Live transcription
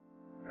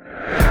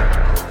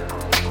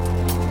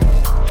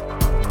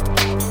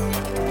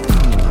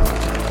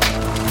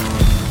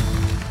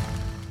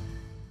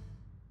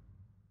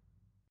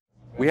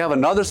We have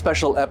another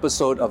special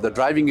episode of the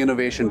Driving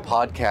Innovation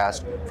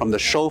podcast from the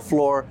show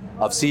floor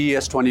of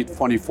CES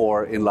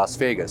 2024 in Las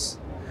Vegas.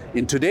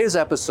 In today's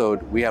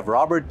episode, we have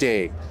Robert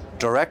Day,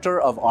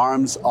 Director of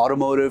ARM's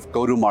Automotive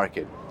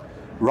Go-to-Market.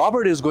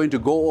 Robert is going to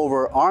go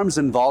over ARM's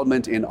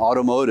involvement in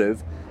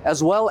automotive,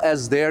 as well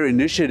as their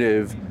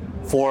initiative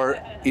for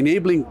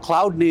enabling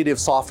cloud-native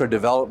software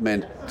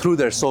development through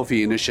their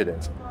SOFI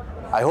initiative.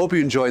 I hope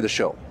you enjoy the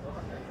show.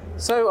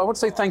 So I want to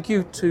say thank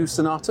you to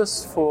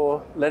Sonatus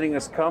for letting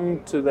us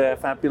come to their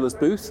fabulous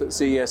booth at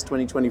CES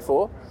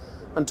 2024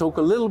 and talk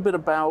a little bit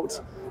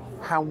about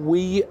how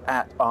we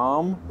at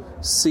ARM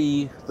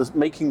see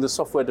making the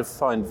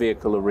software-defined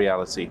vehicle a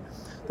reality.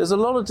 There's a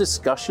lot of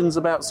discussions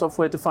about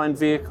software-defined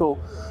vehicle.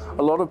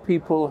 A lot of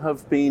people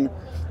have been,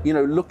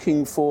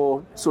 looking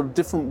for sort of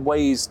different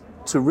ways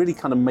to really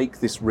kind of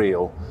make this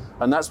real.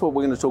 And that's what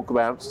we're going to talk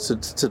about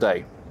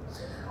today.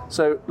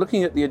 So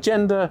looking at the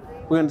agenda,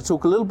 we're going to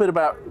talk a little bit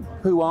about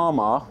who ARM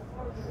are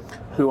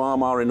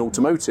in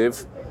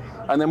automotive,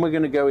 and then we're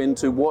going to go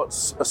into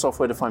what's a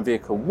software-defined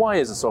vehicle, why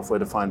is a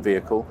software-defined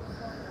vehicle,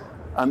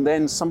 and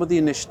then some of the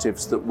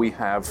initiatives that we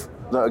have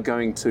that are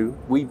going to,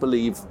 we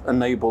believe,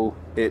 enable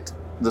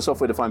the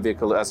software-defined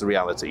vehicle as a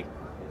reality.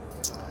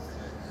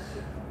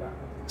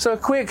 So a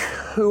quick,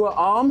 who are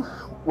ARM?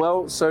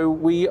 Well, so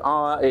we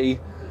are a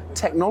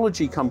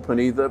technology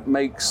company that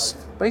makes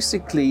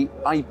basically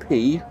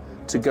IP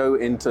to go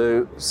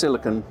into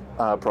silicon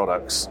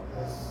products.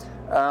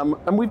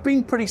 And we've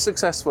been pretty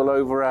successful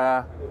over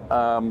our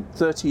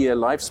 30-year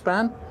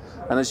lifespan.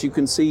 And as you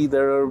can see,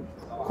 there are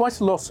quite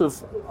a lot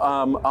of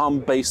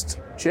ARM-based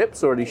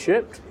chips already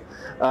shipped.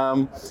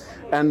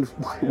 And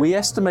we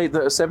estimate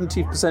that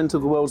 70%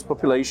 of the world's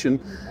population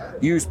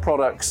use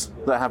products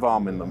that have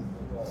ARM in them.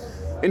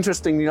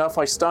 Interestingly enough,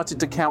 I started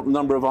to count the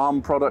number of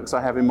ARM products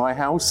I have in my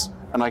house,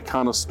 and I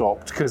kind of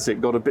stopped because it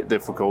got a bit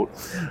difficult.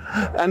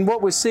 And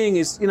what we're seeing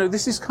is,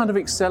 this is kind of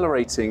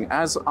accelerating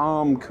as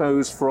ARM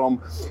goes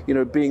from,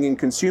 being in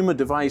consumer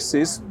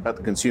devices at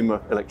the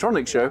Consumer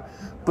Electronics Show,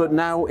 but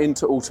now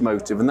into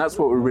automotive, and that's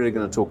what we're really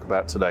going to talk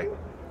about today.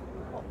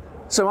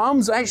 So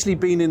ARM's actually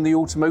been in the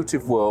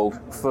automotive world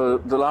for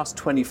the last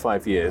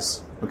 25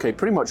 years. Okay,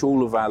 pretty much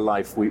all of our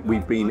life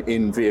we've been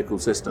in vehicle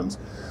systems.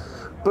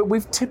 But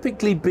we've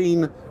typically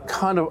been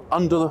kind of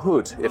under the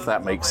hood, if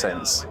that makes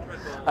sense.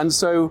 And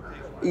so,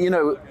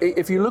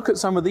 if you look at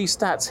some of these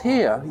stats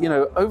here,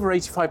 over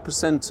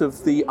 85%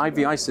 of the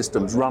IVI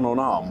systems run on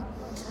ARM,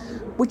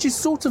 which is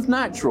sort of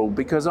natural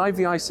because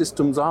IVI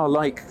systems are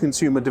like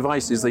consumer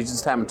devices, they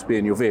just happen to be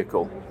in your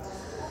vehicle.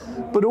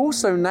 But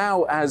also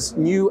now as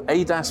new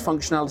ADAS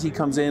functionality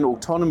comes in,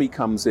 autonomy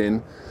comes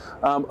in,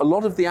 a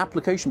lot of the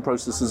application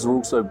processes are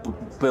also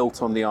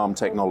built on the ARM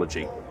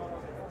technology.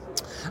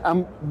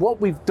 And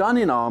what we've done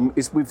in ARM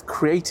is we've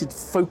created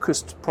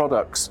focused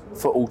products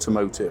for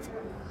automotive.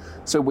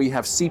 So we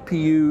have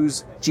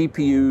CPUs,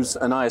 GPUs,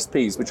 and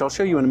ISPs, which I'll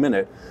show you in a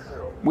minute,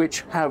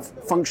 which have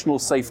functional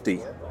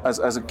safety as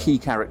a key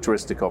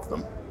characteristic of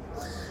them.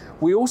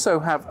 We also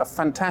have a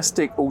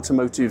fantastic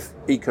automotive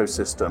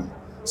ecosystem,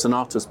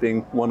 Sonatus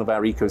being one of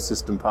our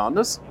ecosystem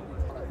partners.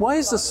 Why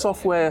is a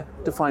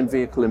software-defined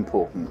vehicle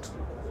important?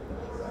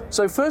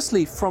 So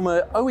firstly, from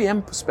an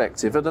OEM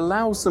perspective, it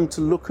allows them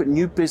to look at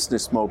new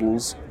business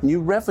models,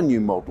 new revenue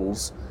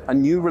models, and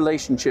new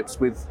relationships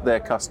with their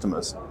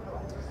customers.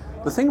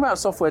 The thing about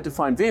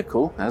software-defined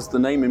vehicle, as the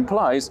name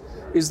implies,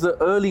 is that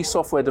early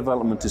software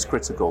development is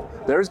critical.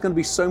 There is going to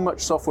be so much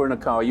software in a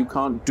car, you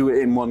can't do it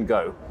in one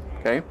go,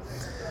 okay?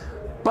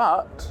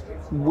 But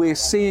we're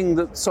seeing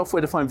that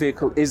software-defined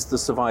vehicle is the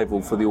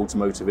survival for the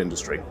automotive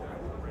industry.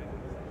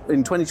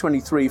 In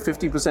 2023,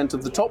 50%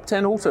 of the top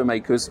 10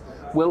 automakers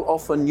will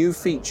offer new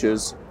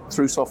features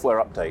through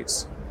software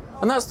updates.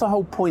 And that's the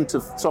whole point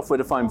of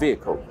software-defined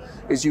vehicle,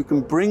 is you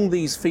can bring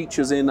these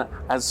features in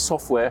as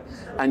software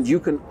and you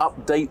can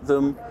update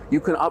them, you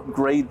can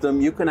upgrade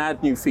them, you can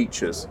add new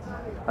features.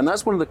 And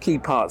that's one of the key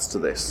parts to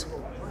this.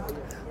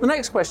 The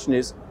next question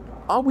is,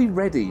 are we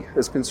ready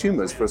as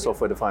consumers for a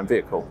software-defined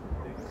vehicle?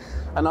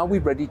 And are we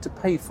ready to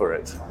pay for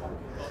it?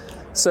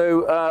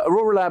 So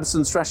Aurora Labs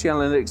and Strategy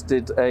Analytics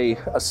did a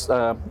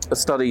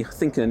study, I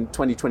think in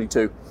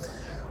 2022,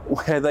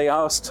 where they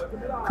asked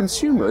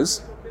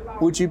consumers,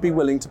 would you be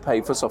willing to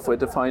pay for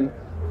software-defined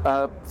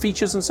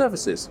features and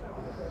services?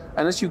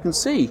 And as you can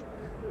see,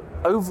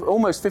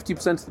 almost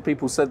 50% of the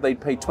people said they'd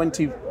pay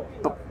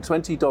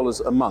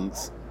 $20 a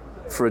month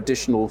for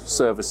additional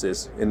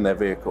services in their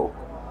vehicle.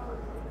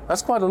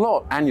 That's quite a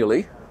lot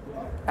annually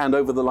and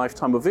over the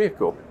lifetime of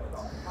vehicle.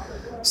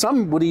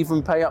 Some would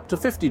even pay up to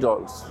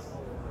 $50.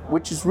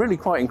 Which is really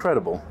quite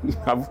incredible.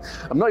 I'm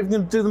not even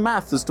going to do the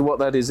math as to what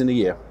that is in a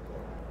year.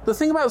 The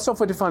thing about a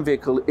software-defined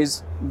vehicle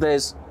is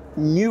there's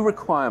new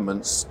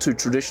requirements to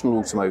traditional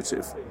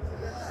automotive.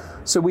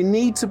 So we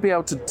need to be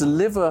able to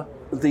deliver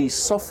the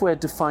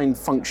software-defined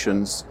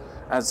functions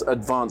as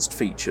advanced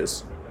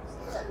features.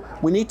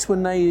 We need to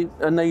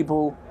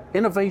enable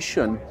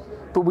innovation,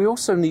 but we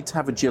also need to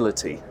have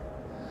agility.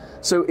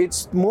 So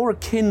it's more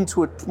akin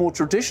to a more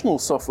traditional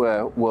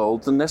software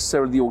world than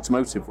necessarily the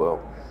automotive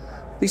world.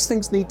 These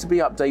things need to be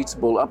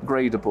updatable,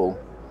 upgradable.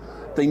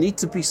 They need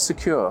to be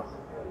secure,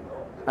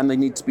 and they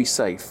need to be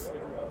safe.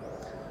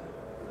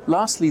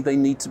 Lastly, they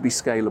need to be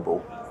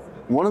scalable.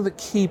 One of the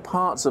key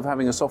parts of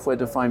having a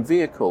software-defined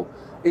vehicle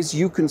is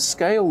you can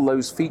scale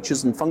those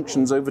features and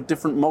functions over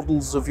different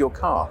models of your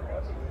car.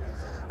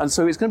 And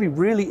so it's going to be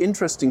really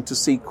interesting to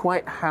see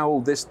quite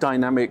how this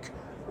dynamic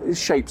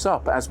shapes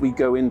up as we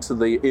go into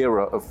the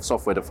era of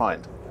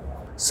software-defined.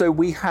 So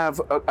we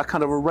have a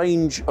kind of a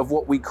range of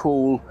what we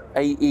call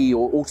AE,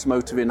 or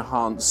automotive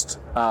enhanced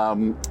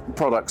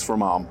products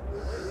from ARM.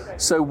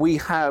 So we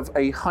have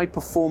a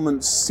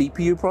high-performance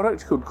CPU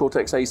product called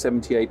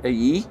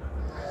Cortex-A78AE.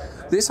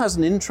 This has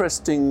an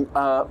interesting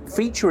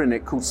feature in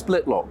it called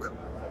split lock,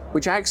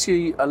 which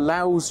actually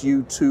allows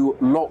you to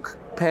lock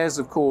pairs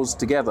of cores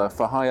together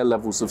for higher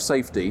levels of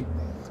safety.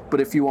 But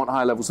if you want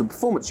higher levels of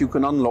performance, you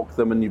can unlock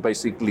them and you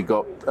basically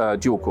got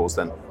dual cores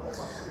then.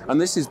 And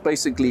this is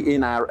basically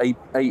in our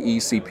AE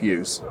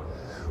CPUs.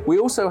 We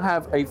also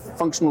have a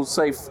functional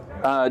safe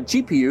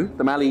GPU,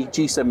 the Mali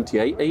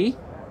G78AE.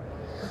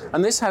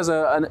 And this has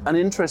an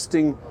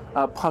interesting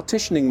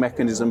partitioning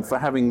mechanism for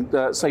having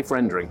safe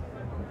rendering.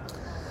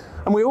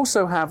 And we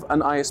also have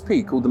an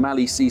ISP called the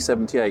Mali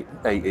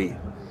C78AE.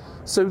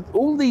 So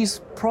all these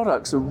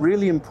products are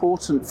really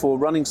important for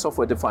running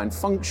software-defined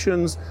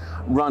functions,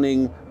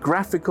 running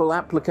graphical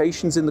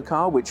applications in the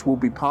car, which will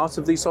be part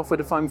of these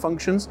software-defined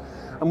functions.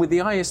 And with the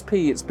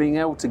ISP, it's being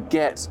able to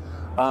get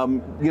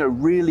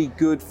really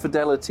good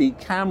fidelity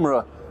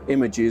camera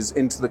images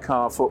into the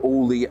car for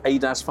all the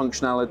ADAS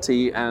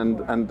functionality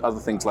and other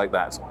things like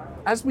that.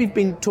 As we've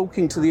been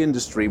talking to the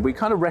industry, we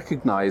kind of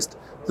recognized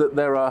that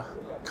there are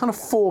kind of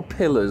 4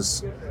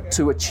 pillars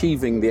to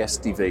achieving the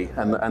SDV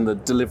and the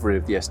delivery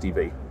of the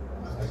SDV.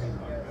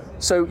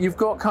 So you've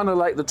got kind of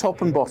like the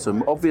top and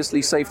bottom.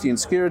 Obviously, safety and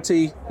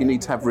security, you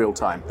need to have real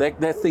time.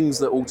 They're things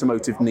that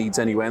automotive needs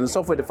anyway, and the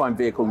software-defined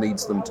vehicle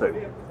needs them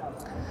too.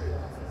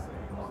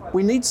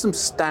 We need some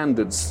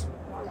standards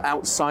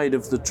outside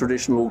of the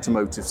traditional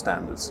automotive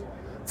standards.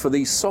 For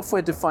these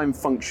software-defined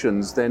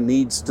functions, there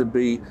needs to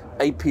be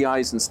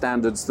APIs and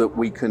standards that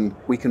we can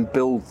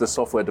build the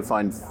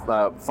software-defined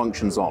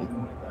functions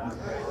on.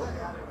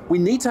 We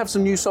need to have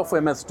some new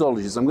software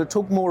methodologies. I'm going to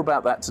talk more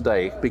about that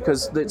today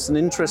because it's an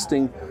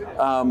interesting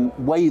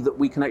way that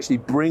we can actually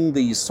bring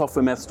these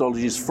software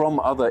methodologies from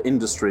other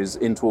industries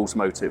into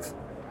automotive.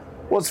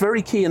 What's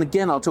very key, and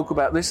again, I'll talk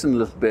about this in a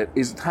little bit,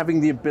 is having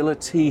the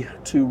ability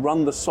to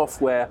run the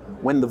software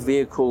when the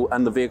vehicle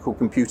and the vehicle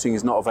computing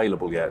is not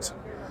available yet.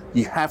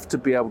 You have to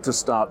be able to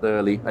start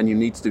early, and you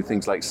need to do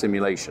things like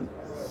simulation.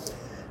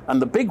 And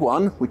the big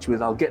one, which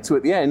I'll get to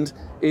at the end,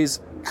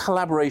 is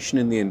collaboration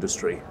in the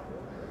industry.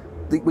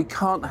 We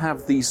can't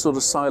have these sort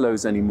of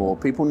silos anymore.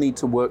 People need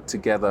to work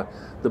together.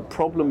 The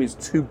problem is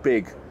too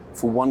big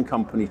for one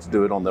company to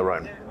do it on their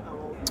own.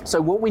 So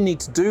what we need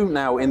to do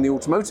now in the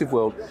automotive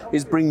world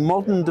is bring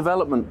modern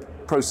development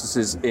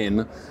processes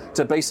in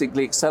to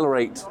basically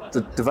accelerate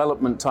the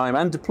development time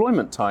and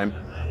deployment time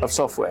of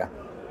software.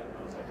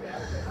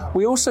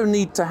 We also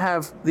need to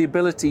have the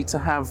ability to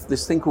have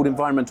this thing called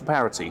environmental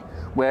parity,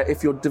 where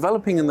if you're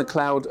developing in the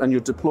cloud and you're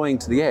deploying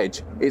to the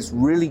edge, it's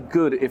really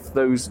good if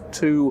those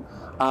two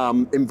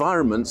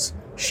environments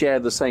share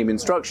the same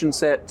instruction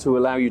set to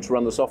allow you to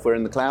run the software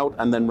in the cloud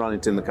and then run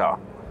it in the car.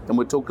 And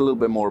we'll talk a little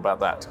bit more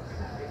about that.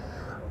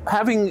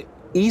 Having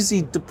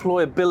easy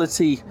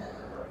deployability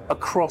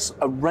across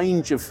a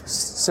range of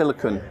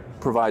silicon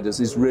providers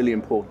is really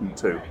important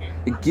too.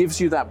 It gives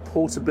you that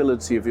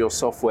portability of your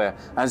software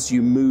as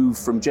you move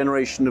from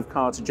generation of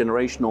car to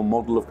generation or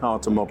model of car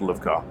to model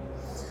of car.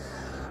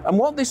 And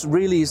what this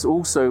really is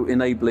also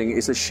enabling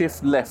is a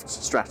shift left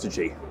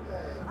strategy.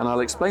 And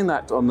I'll explain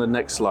that on the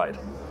next slide.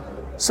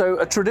 So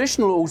a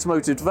traditional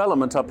automotive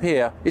development up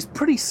here is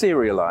pretty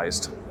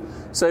serialized.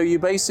 So you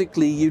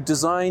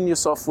design your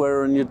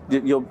software and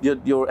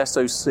your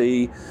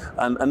SoC,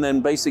 and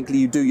then basically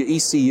you do your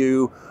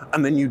ECU,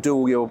 and then you do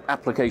all your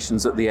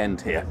applications at the end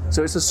here.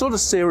 So it's a sort of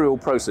serial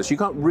process. You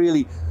can't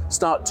really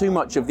start too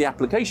much of the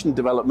application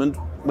development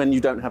when you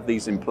don't have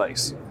these in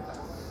place.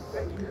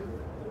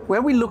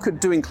 When we look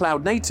at doing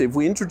cloud native,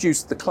 we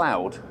introduced the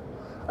cloud.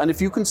 And if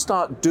you can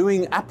start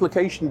doing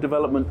application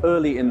development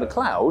early in the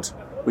cloud,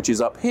 which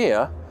is up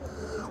here,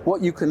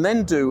 what you can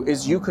then do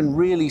is you can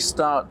really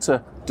start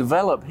to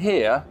develop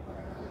here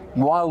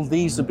while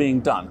these are being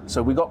done.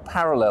 So we've got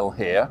parallel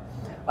here.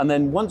 And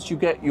then once you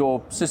get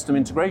your system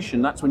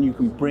integration, that's when you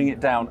can bring it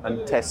down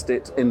and test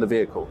it in the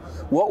vehicle.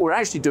 What we're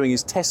actually doing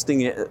is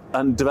testing it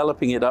and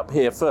developing it up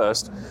here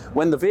first.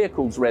 When the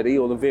vehicle's ready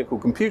or the vehicle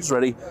compute's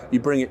ready, you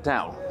bring it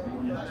down.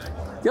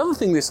 The other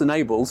thing this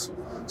enables,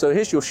 so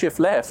here's your shift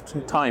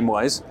left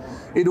time-wise,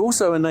 it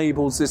also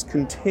enables this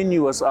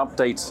continuous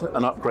updates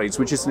and upgrades,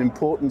 which is an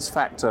importance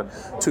factor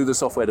to the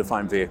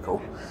software-defined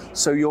vehicle.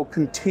 So you're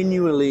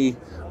continually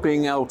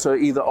being able to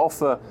either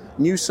offer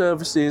new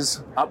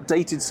services,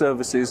 updated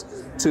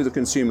services to the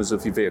consumers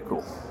of your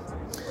vehicle.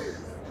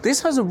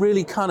 This has a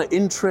really kind of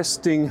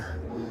interesting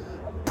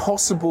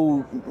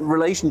possible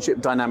relationship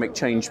dynamic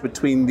change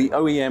between the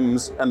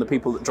OEMs and the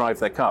people that drive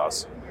their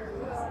cars.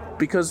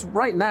 Because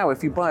right now,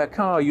 if you buy a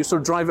car, you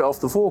sort of drive it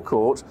off the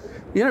forecourt,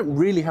 you don't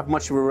really have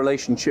much of a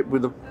relationship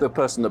with the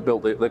person that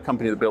built the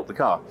company that built the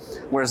car.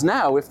 Whereas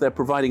now, if they're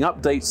providing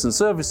updates and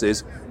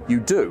services, you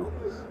do.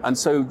 And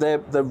so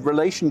the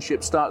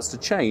relationship starts to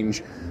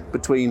change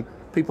between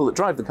people that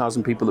drive the cars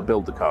and people that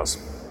build the cars.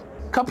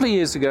 A couple of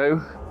years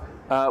ago,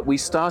 we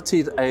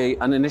started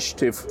an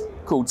initiative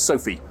called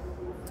SOFI.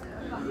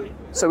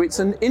 So it's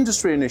an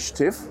industry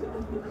initiative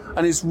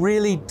and is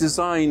really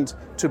designed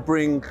to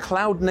bring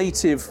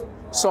cloud-native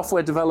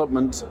software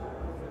development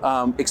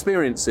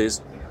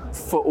experiences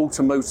for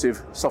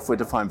automotive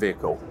software-defined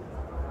vehicle.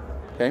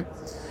 Okay,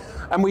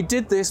 and we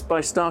did this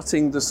by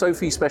starting the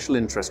SOFI Special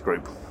Interest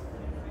Group.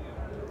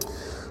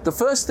 The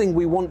first thing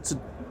we wanted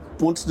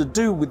to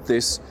do with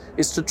this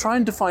is to try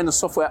and define a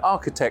software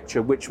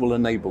architecture which will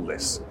enable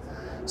this.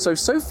 So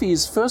SOFI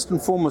is first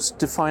and foremost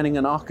defining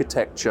an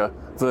architecture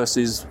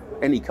versus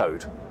any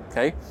code.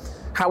 Okay.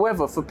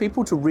 However, for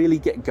people to really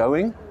get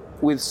going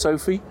with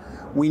SOFI,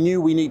 we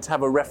knew we need to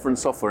have a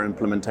reference software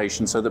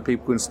implementation so that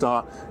people can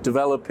start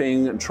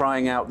developing and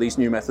trying out these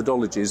new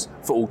methodologies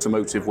for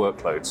automotive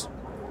workloads.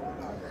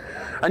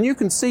 And you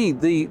can see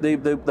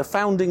the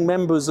founding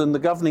members and the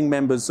governing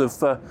members of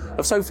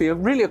SOFI are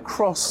really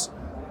across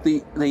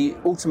the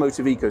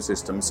automotive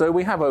ecosystem. So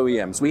we have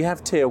OEMs, we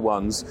have tier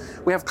ones,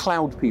 we have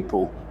cloud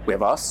people, we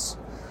have us,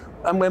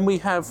 and then we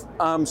have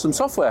some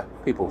software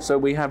people. So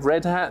we have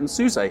Red Hat and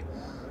SUSE,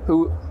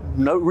 who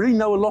really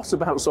know a lot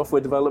about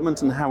software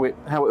development and how it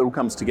all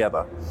comes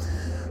together.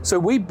 So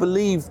we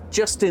believe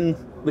just in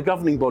the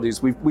governing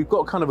bodies, we've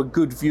got kind of a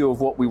good view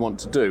of what we want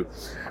to do.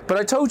 But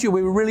I told you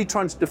we were really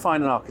trying to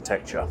define an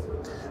architecture.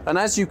 And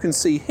as you can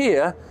see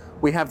here,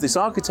 we have this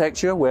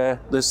architecture where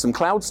there's some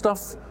cloud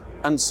stuff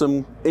and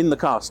some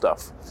in-the-car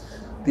stuff.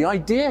 The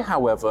idea,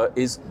 however,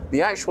 is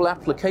the actual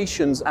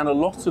applications and a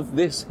lot of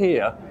this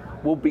here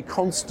will be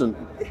constant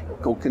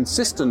or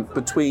consistent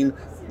between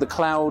the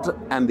cloud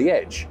and the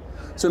edge.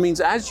 So it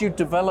means as you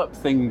develop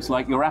things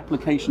like your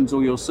applications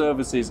or your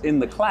services in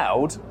the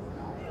cloud,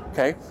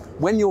 okay,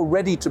 when you're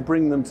ready to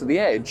bring them to the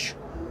edge,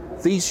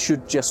 these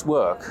should just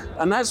work.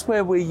 And that's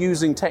where we're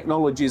using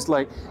technologies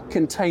like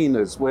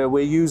containers, where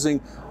we're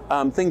using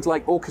things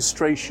like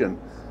orchestration.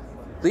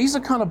 These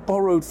are kind of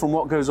borrowed from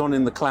what goes on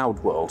in the cloud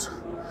world.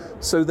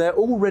 So they're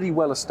already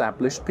well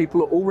established,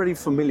 people are already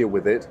familiar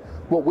with it.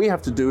 What we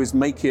have to do is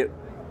make it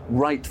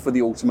right for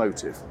the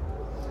automotive.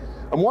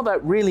 And what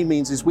that really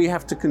means is we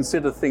have to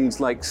consider things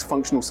like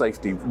functional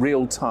safety,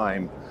 real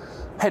time,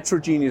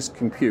 heterogeneous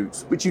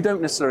compute, which you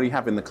don't necessarily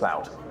have in the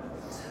cloud.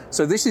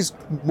 So this is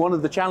one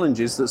of the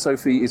challenges that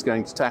SOFI is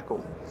going to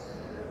tackle.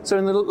 So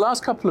in the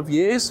last couple of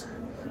years,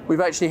 we've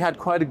actually had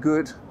quite a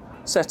good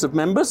set of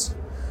members.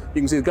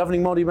 You can see the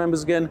governing body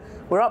members again.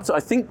 We're up to, I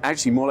think,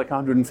 actually more like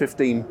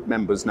 115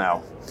 members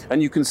now.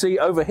 And you can see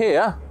over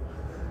here,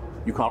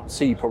 you can't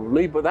see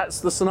probably, but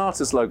that's the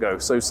Sonatus logo.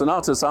 So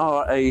Sonatus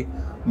are a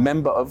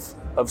member of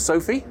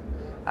SOFI,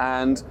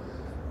 and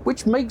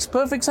which makes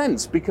perfect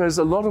sense because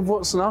a lot of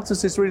what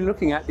Sonatus is really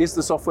looking at is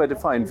the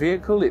software-defined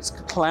vehicle, it's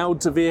cloud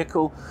to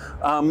vehicle.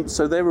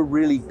 So they're a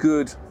really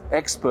good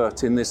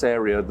expert in this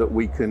area that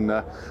we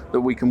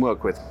can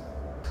work with.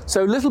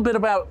 So a little bit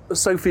about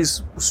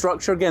SOFI's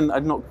structure. Again,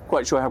 I'm not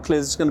quite sure how clear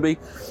this is going to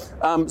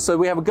be. So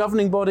we have a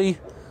governing body,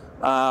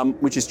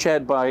 which is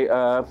chaired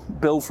by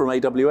Bill from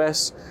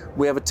AWS.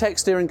 We have a tech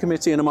steering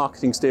committee and a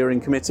marketing steering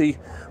committee.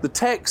 The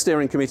tech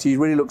steering committee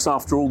really looks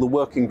after all the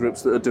working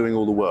groups that are doing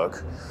all the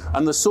work.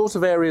 And the sort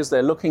of areas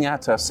they're looking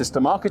at are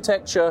system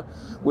architecture,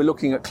 we're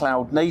looking at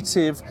cloud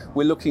native,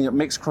 we're looking at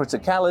mixed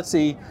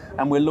criticality,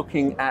 and we're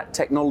looking at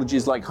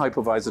technologies like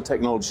hypervisor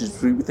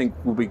technologies we think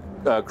will be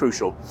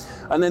crucial.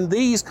 And then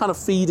these kind of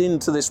feed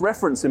into this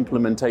reference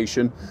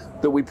implementation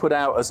that we put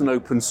out as an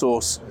open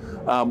source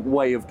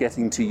way of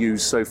getting to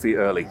use SOFI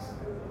early.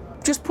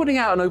 Just putting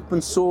out an open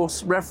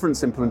source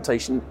reference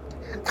implementation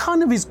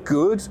kind of is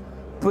good,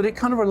 but it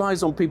kind of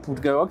relies on people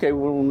to go, okay,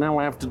 well, now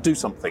I have to do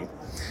something,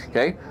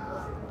 okay?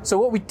 So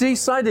what we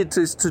decided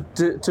is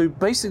to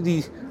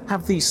basically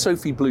have these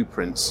SOFI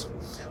blueprints,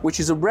 which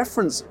is a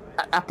reference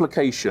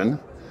application,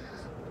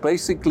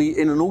 basically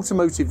in an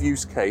automotive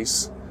use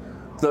case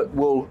that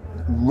will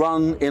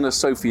run in a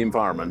SOFI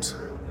environment.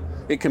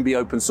 It can be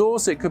open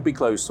source, it could be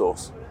closed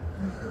source.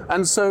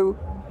 And so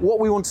what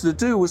we wanted to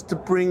do was to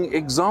bring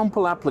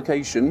example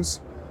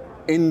applications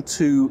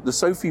into the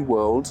SOFI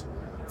world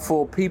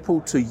for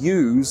people to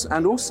use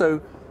and also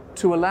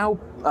to allow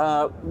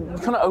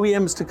kind of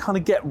OEMs to kind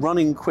of get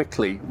running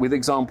quickly with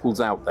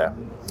examples out there.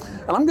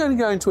 And I'm going to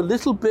go into a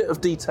little bit of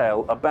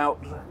detail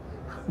about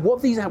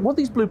what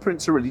these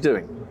blueprints are really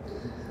doing.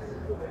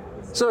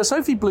 So a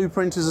SOFI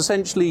blueprint is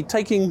essentially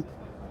taking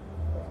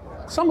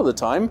some of the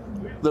time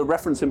the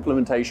reference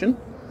implementation,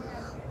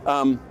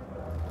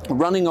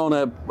 running on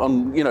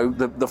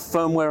the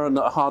firmware and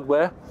the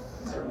hardware,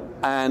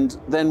 and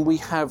then we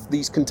have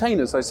these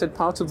containers. I said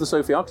part of the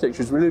SOFI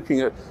architecture is really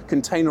looking at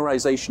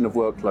containerization of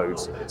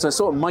workloads. So a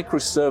sort of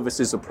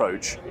microservices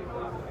approach.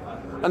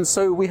 And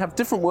so we have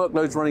different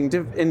workloads running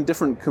in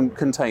different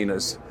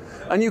containers.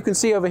 And you can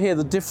see over here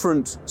the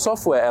different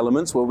software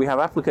elements where we have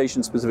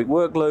application-specific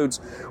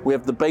workloads. We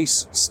have the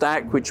base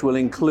stack, which will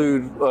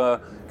include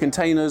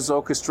containers,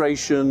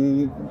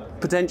 orchestration,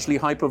 potentially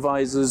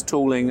hypervisors,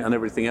 tooling, and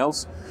everything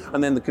else.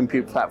 And then the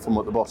compute platform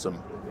at the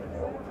bottom.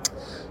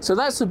 So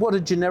that's what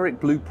a generic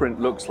blueprint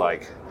looks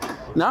like.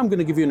 Now I'm going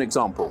to give you an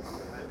example.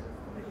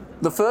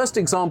 The first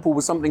example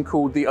was something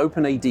called the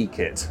OpenAD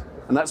kit.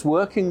 And that's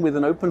working with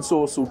an open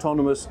source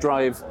autonomous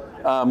drive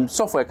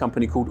software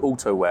company called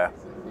Autoware.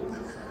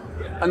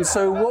 And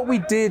so what we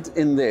did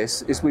in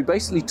this is we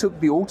basically took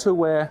the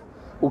Autoware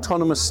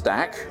autonomous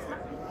stack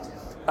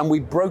and we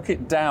broke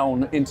it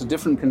down into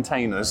different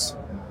containers.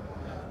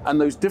 And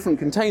those different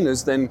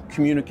containers then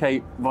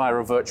communicate via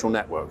a virtual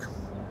network.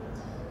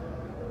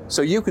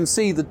 So you can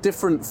see the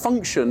different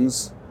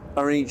functions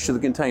are in each of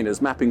the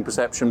containers: mapping,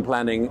 perception,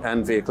 planning,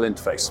 and vehicle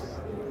interface.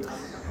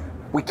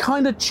 We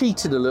kind of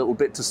cheated a little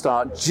bit to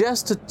start,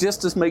 just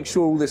to make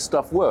sure all this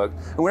stuff worked.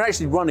 And we're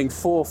actually running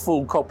 4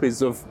 full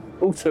copies of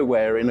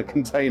Autoware in a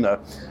container,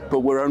 but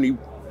we're only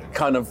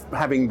kind of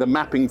having the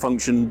mapping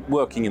function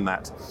working in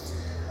that.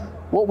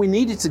 What we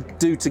needed to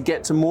do to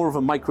get to more of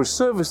a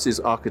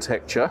microservices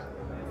architecture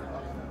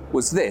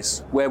was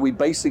this, where we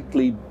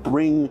basically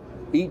bring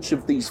each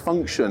of these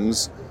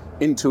functions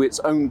into its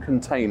own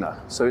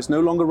container. So it's no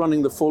longer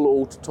running the full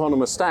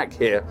autonomous stack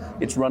here,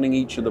 it's running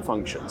each of the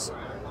functions.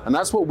 And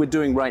that's what we're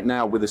doing right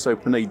now with this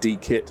OpenAD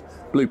kit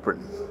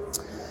blueprint.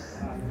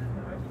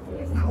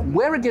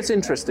 Where it gets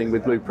interesting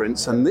with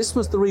blueprints, and this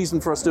was the reason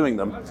for us doing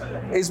them,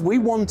 is we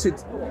wanted,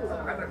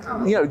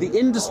 the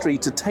industry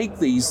to take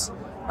these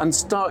and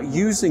start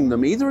using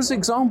them either as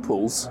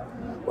examples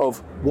of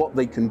what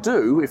they can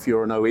do if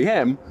you're an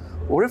OEM,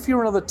 or if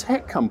you're another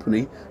tech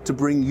company, to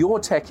bring your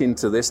tech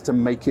into this to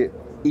make it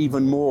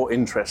even more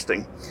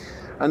interesting.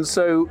 And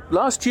so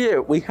last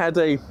year we had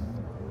a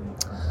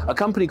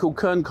company called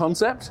Kern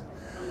Concept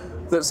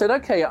that said,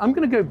 okay, I'm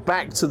going to go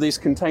back to this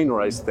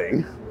containerized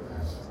thing,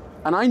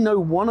 and I know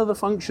one of the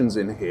functions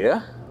in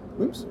here,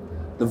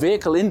 the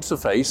vehicle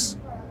interface,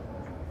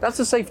 that's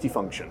a safety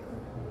function.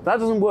 That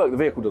doesn't work, the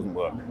vehicle doesn't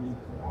work.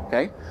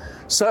 Okay,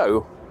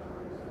 so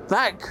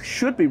that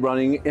should be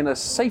running in a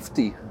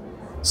safety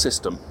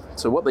system.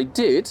 So what they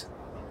did,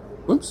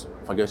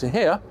 if I go to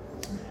here,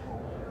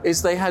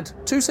 is they had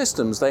 2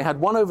 systems. They had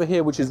one over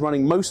here which is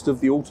running most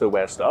of the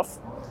Autoware stuff,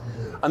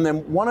 and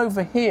then one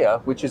over here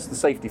which is the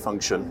safety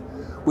function,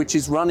 which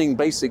is running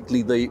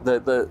basically the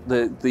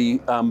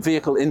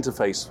vehicle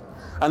interface,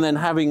 and then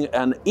having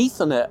an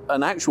Ethernet,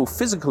 an actual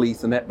physical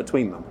Ethernet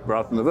between them,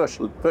 rather than a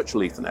virtual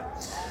Ethernet.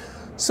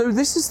 So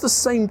this is the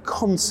same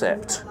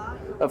concept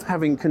of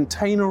having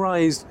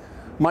containerized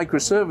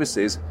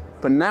microservices,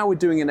 but now we're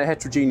doing it in a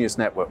heterogeneous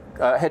network,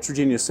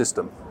 heterogeneous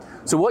system.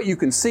 So what you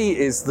can see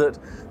is that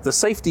the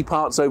safety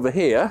parts over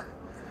here,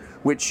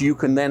 which you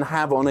can then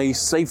have on a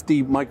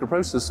safety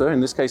microprocessor,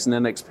 in this case an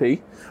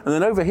NXP, and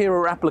then over here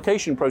are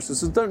application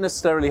processors, don't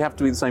necessarily have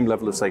to be the same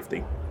level of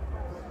safety.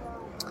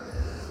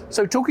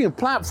 So talking of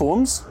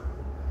platforms,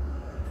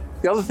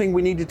 the other thing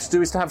we needed to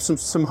do is to have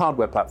some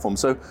hardware platforms.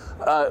 So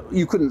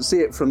you couldn't see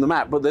it from the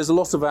map, but there's a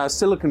lot of our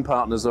silicon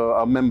partners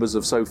are members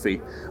of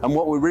SOFI. And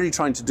what we're really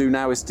trying to do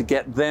now is to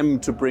get them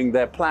to bring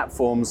their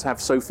platforms, have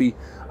SOFI,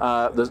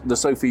 the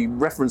SOFI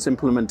reference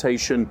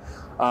implementation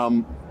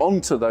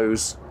onto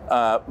those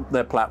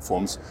their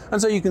platforms.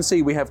 And so you can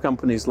see we have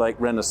companies like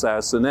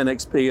Renesas and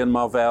NXP and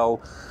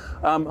Marvell.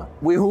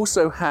 We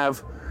also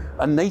have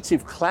a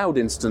native cloud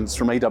instance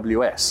from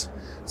AWS.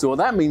 So what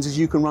that means is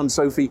you can run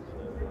SOFI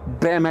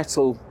bare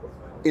metal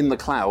in the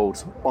cloud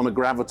on a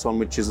Graviton,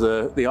 which is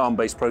the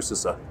ARM-based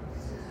processor.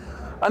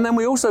 And then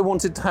we also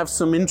wanted to have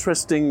some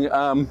interesting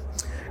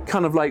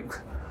kind of like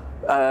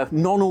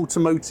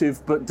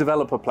non-automotive but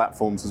developer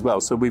platforms as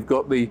well. So we've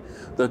got the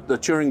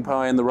Turing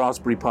Pi and the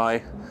Raspberry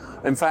Pi.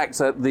 In fact,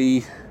 at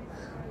the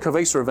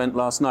Covesa event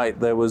last night,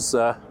 there was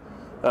the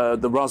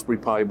Raspberry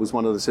Pi was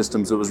one of the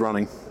systems that was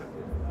running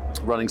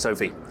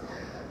SOFI.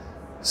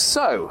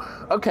 So,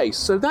 okay,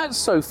 so that's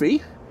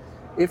SOFI.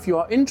 If you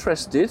are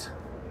interested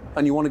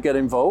and you want to get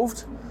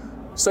involved,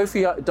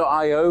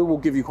 SOFI.io will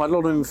give you quite a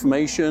lot of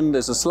information.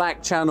 There's a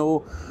Slack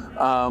channel.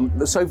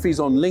 SOFI's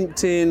on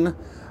LinkedIn.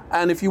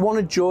 And if you want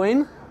to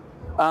join,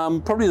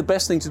 probably the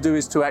best thing to do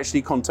is to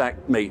actually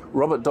contact me,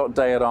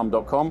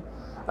 robert.day@arm.com,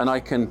 and I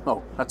can,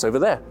 that's over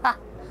there.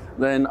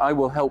 Then I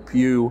will help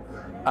you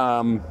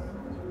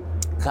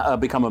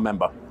become a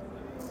member.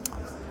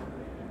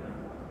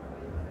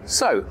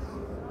 So,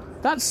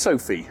 that's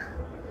SOFI.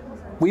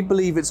 We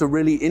believe it's a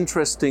really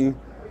interesting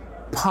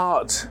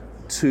part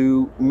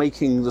to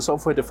making the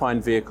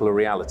software-defined vehicle a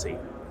reality.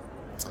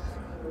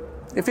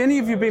 If any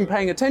of you have been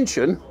paying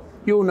attention,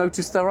 you'll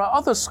notice there are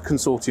other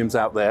consortiums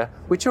out there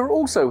which are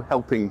also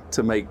helping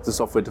to make the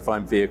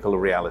software-defined vehicle a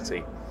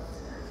reality.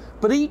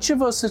 But each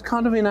of us is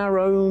kind of in our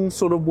own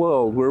sort of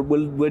world.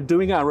 We're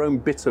doing our own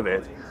bit of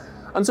it.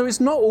 And so it's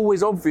not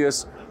always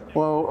obvious,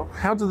 well,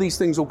 how do these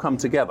things all come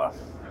together?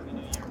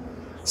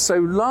 So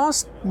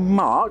last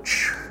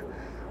March,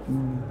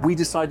 we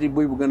decided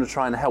we were going to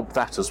try and help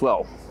that as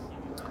well.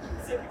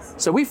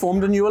 So we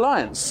formed a new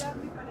alliance.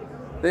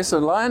 This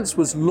alliance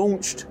was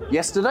launched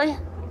yesterday,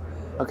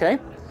 okay?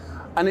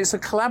 And it's a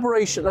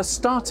collaboration, a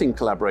starting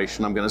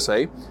collaboration, I'm going to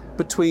say,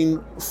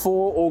 between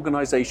 4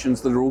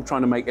 organizations that are all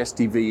trying to make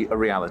SDV a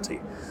reality.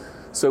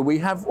 So we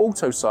have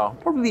AutoSAR,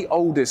 probably the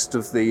oldest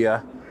of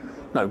the,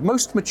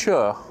 most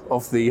mature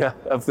of the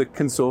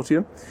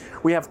consortium.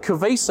 We have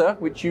Cavesa,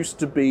 which used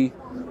to be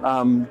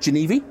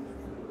Genevi,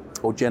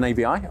 or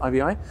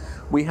IVI.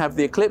 We have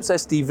the Eclipse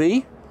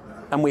SDV,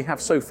 and we have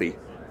SOFI.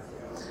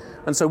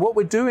 And so what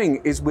we're doing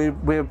is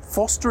we're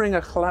fostering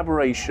a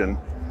collaboration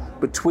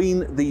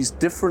between these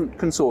different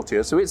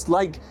consortia. So it's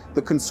like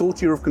the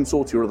consortia of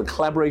consortia, or the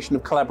collaboration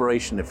of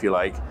collaboration, if you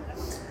like.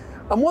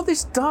 And what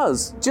this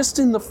does, just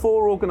in the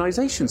 4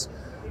 organizations,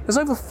 there's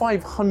over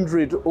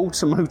 500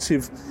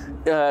 automotive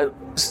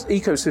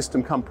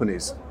ecosystem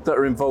companies that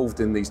are involved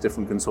in these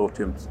different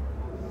consortiums.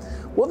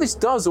 What this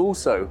does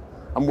also,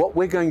 and what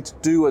we're going to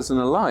do as an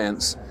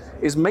alliance,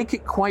 is make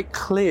it quite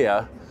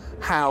clear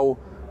how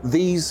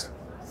these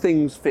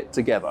things fit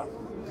together.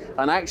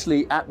 And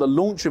actually, at the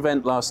launch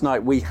event last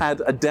night, we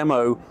had a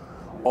demo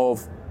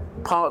of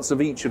parts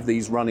of each of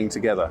these running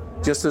together,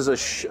 just as a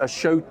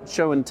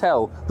show and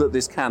tell that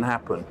this can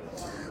happen.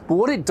 But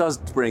what it does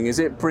bring is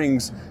it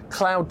brings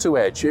cloud to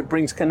edge, it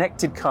brings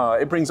connected car,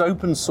 it brings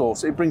open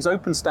source, it brings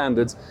open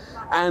standards,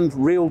 and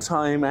real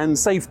time and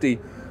safety,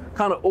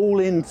 kind of all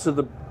into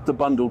the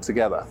bundle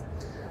together.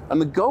 And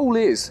the goal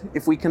is,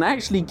 if we can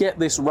actually get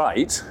this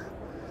right,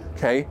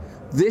 okay,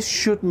 this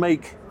should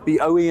make the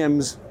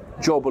OEM's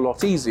job a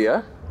lot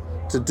easier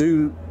to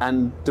do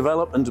and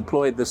develop and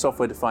deploy the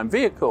software-defined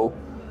vehicle,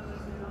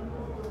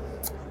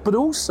 but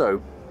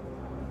also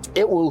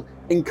it will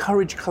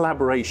encourage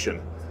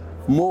collaboration,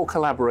 more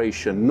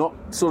collaboration, not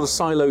sort of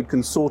siloed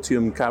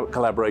consortium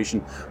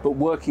collaboration, but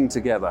working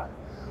together.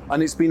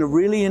 And it's been a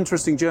really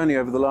interesting journey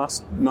over the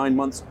last 9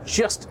 months,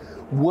 just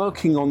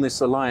working on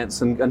this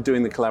alliance and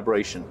doing the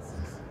collaboration.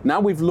 Now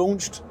we've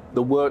launched,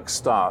 the work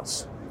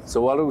starts. So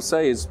what I will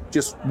say is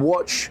just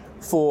watch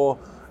for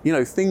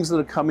things that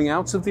are coming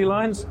out of the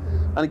alliance.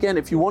 And again,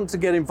 if you want to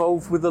get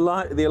involved with the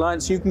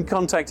alliance, you can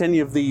contact any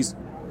of these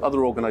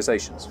other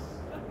organizations.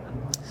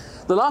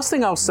 The last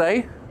thing I'll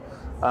say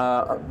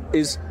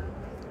is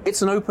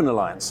it's an open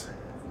alliance.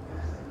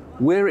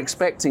 We're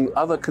expecting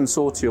other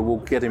consortia will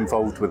get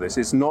involved with this.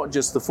 It's not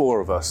just the 4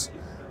 of us.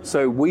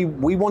 So we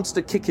wanted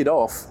to kick it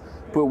off,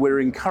 but we're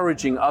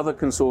encouraging other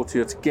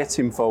consortia to get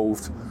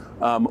involved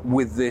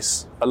with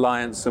this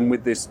alliance and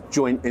with this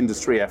joint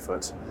industry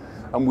effort.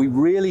 And we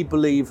really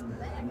believe,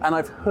 and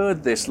I've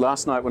heard this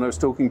last night when I was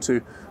talking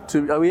to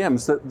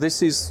OEMs, that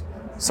this is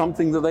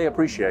something that they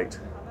appreciate.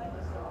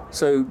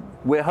 So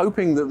we're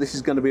hoping that this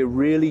is going to be a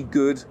really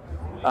good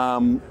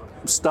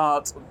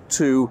start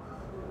to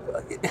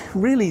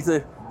really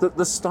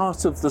the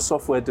start of the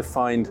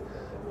software-defined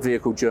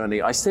vehicle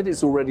journey. I said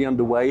it's already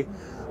underway,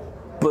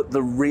 but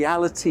the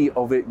reality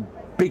of it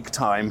big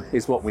time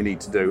is what we need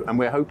to do. And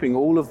we're hoping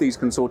all of these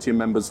consortium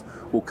members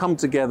will come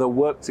together,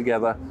 work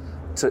together,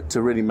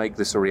 to really make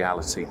this a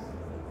reality.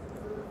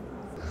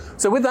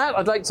 So with that,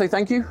 I'd like to say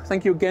thank you.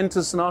 Thank you again to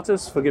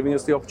Sonatus for giving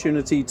us the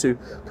opportunity to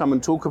come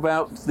and talk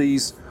about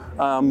these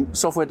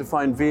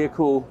software-defined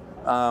vehicle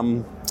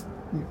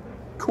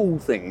cool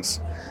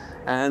things.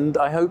 And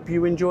I hope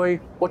you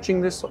enjoy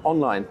watching this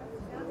online.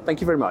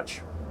 Thank you very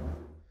much.